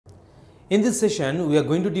In this session, we are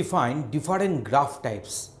going to define different graph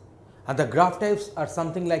types, and the graph types are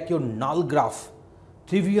something like your null graph,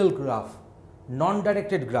 trivial graph,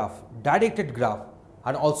 non-directed graph, directed graph,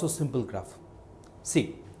 and also simple graph.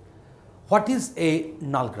 See, what is a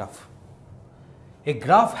null graph? A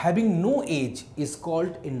graph having no edge is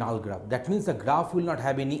called a null graph. That means the graph will not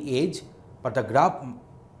have any edge, but the graph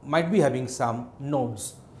might be having some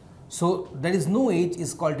nodes. So there is no edge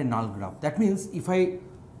is called a null graph. That means if I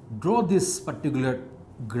draw this particular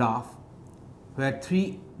graph where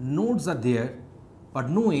 3 nodes are there but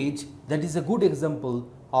no edge, that is a good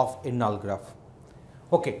example of a null graph.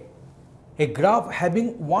 Okay, a graph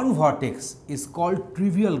having one vertex is called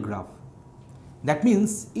trivial graph. That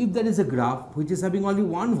means if there is a graph which is having only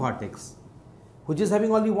one vertex, so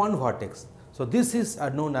this is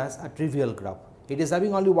known as a trivial graph. It is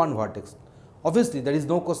having only one vertex. Obviously, there is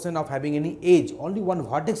no question of having any edge, only one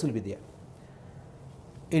vertex will be there.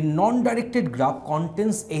 A non-directed graph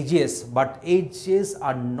contains edges, but edges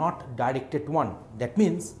are not directed one. That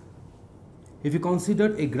means if you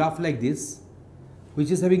consider a graph like this, which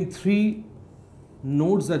is having 3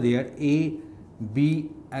 nodes are there, A, B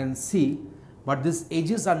and C, but these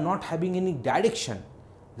edges are not having any direction,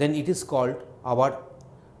 then it is called our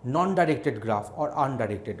non-directed graph or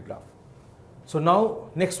undirected graph. So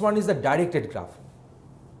now next one is the directed graph.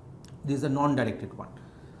 This is a non-directed one.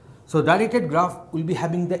 So directed graph will be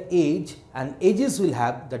having the edge, and edges will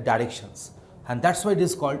have the directions, and that's why it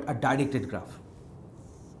is called a directed graph.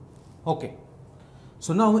 Okay.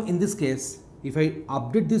 So now in this case, if I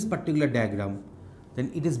update this particular diagram,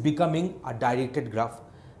 then it is becoming a directed graph.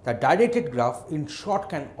 The directed graph in short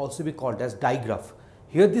can also be called as digraph.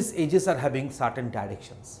 Here these edges are having certain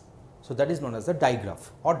directions. So that is known as a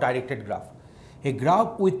digraph or directed graph. A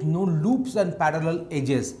graph with no loops and parallel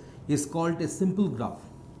edges is called a simple graph.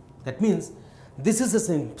 That means this is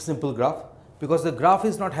a simple graph because the graph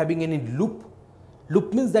is not having any loop.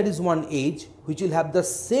 Loop means that is one edge which will have the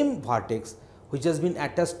same vertex which has been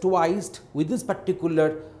attached twice with this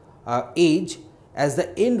particular edge as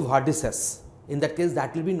the end vertices. In that case,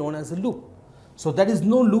 that will be known as a loop. So there is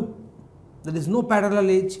no loop, there is no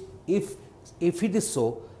parallel edge. If it is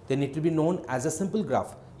so, then it will be known as a simple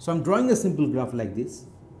graph. So I am drawing a simple graph like this.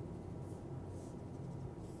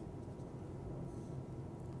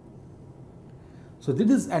 So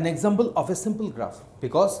this is an example of a simple graph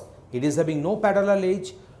because it is having no parallel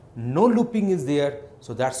edge, no looping is there,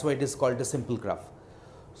 so that's why it is called a simple graph.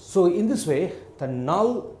 So in this way, the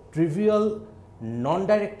null, trivial,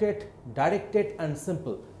 non-directed, directed and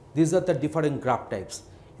simple, these are the different graph types.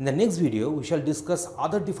 In the next video, we shall discuss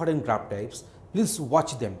other different graph types. Please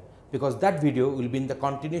watch them because that video will be in the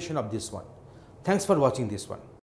continuation of this one. Thanks for watching this one.